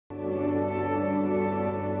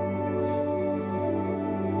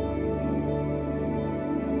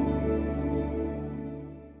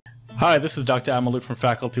Hi, this is Dr. Al-Malood from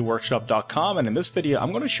FacultyWorkshop.com, and in this video I'm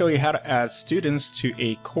going to show you how to add students to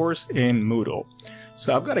a course in Moodle.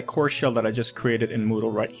 So I've got a course shell that I just created in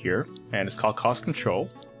Moodle right here, and it's called Cost Control.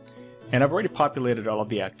 And I've already populated all of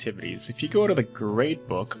the activities. If you go to the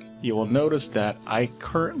gradebook, you will notice that I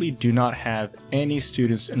currently do not have any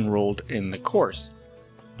students enrolled in the course.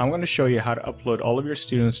 I'm going to show you how to upload all of your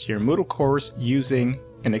students to your Moodle course using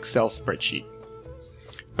an Excel spreadsheet.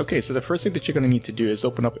 Okay, so the first thing that you're going to need to do is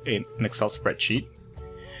open up an Excel spreadsheet,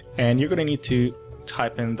 and you're going to need to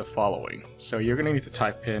type in the following. So you're going to need to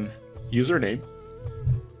type in username,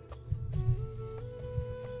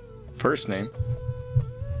 first name,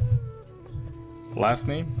 last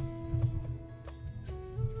name,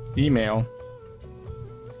 email,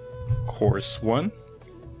 course 1,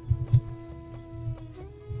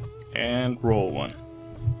 and role 1.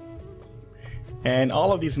 And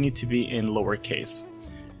all of these need to be in lowercase.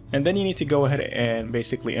 And then you need to go ahead and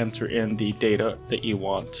basically enter in the data that you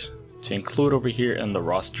want to include over here in the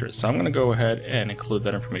roster. So I'm going to go ahead and include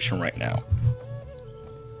that information right now.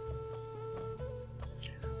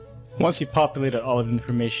 Once you've populated all of the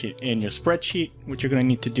information in your spreadsheet, what you're going to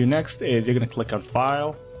need to do next is you're going to click on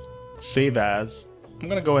File, Save As. I'm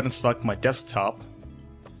going to go ahead and select my desktop,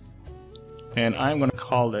 and I'm going to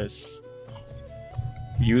call this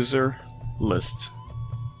User List.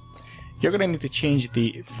 You're going to need to change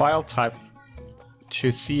the file type to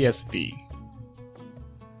CSV.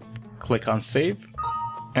 Click on Save,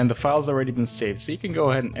 and the file's already been saved, so you can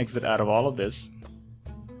go ahead and exit out of all of this.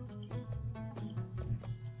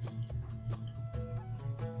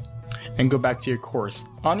 And go back to your course.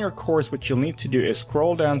 On your course, what you'll need to do is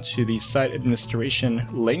scroll down to the Site Administration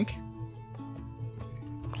link,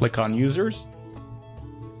 click on Users,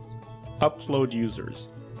 Upload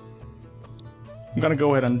Users. I'm going to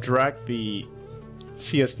go ahead and drag the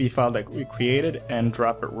CSV file that we created and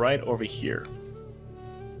drop it right over here.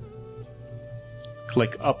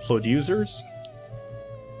 Click Upload Users.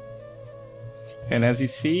 And as you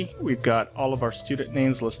see, we've got all of our student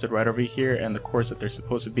names listed right over here and the course that they're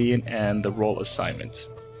supposed to be in and the role assignment.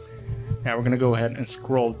 Now we're going to go ahead and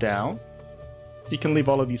scroll down. You can leave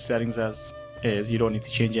all of these settings as is. You don't need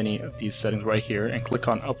to change any of these settings right here, and click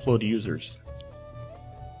on Upload Users.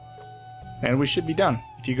 And we should be done.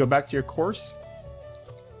 If you go back to your course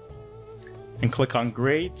and click on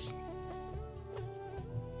Grades,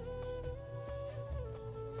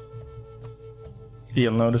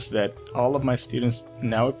 you'll notice that all of my students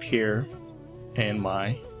now appear in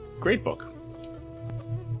my gradebook.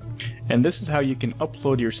 And this is how you can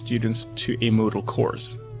upload your students to a Moodle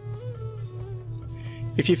course.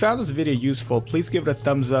 If you found this video useful, please give it a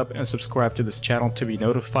thumbs up and subscribe to this channel to be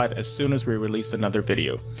notified as soon as we release another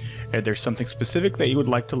video. If there's something specific that you would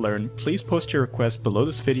like to learn, please post your request below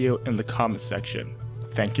this video in the comment section.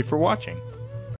 Thank you for watching.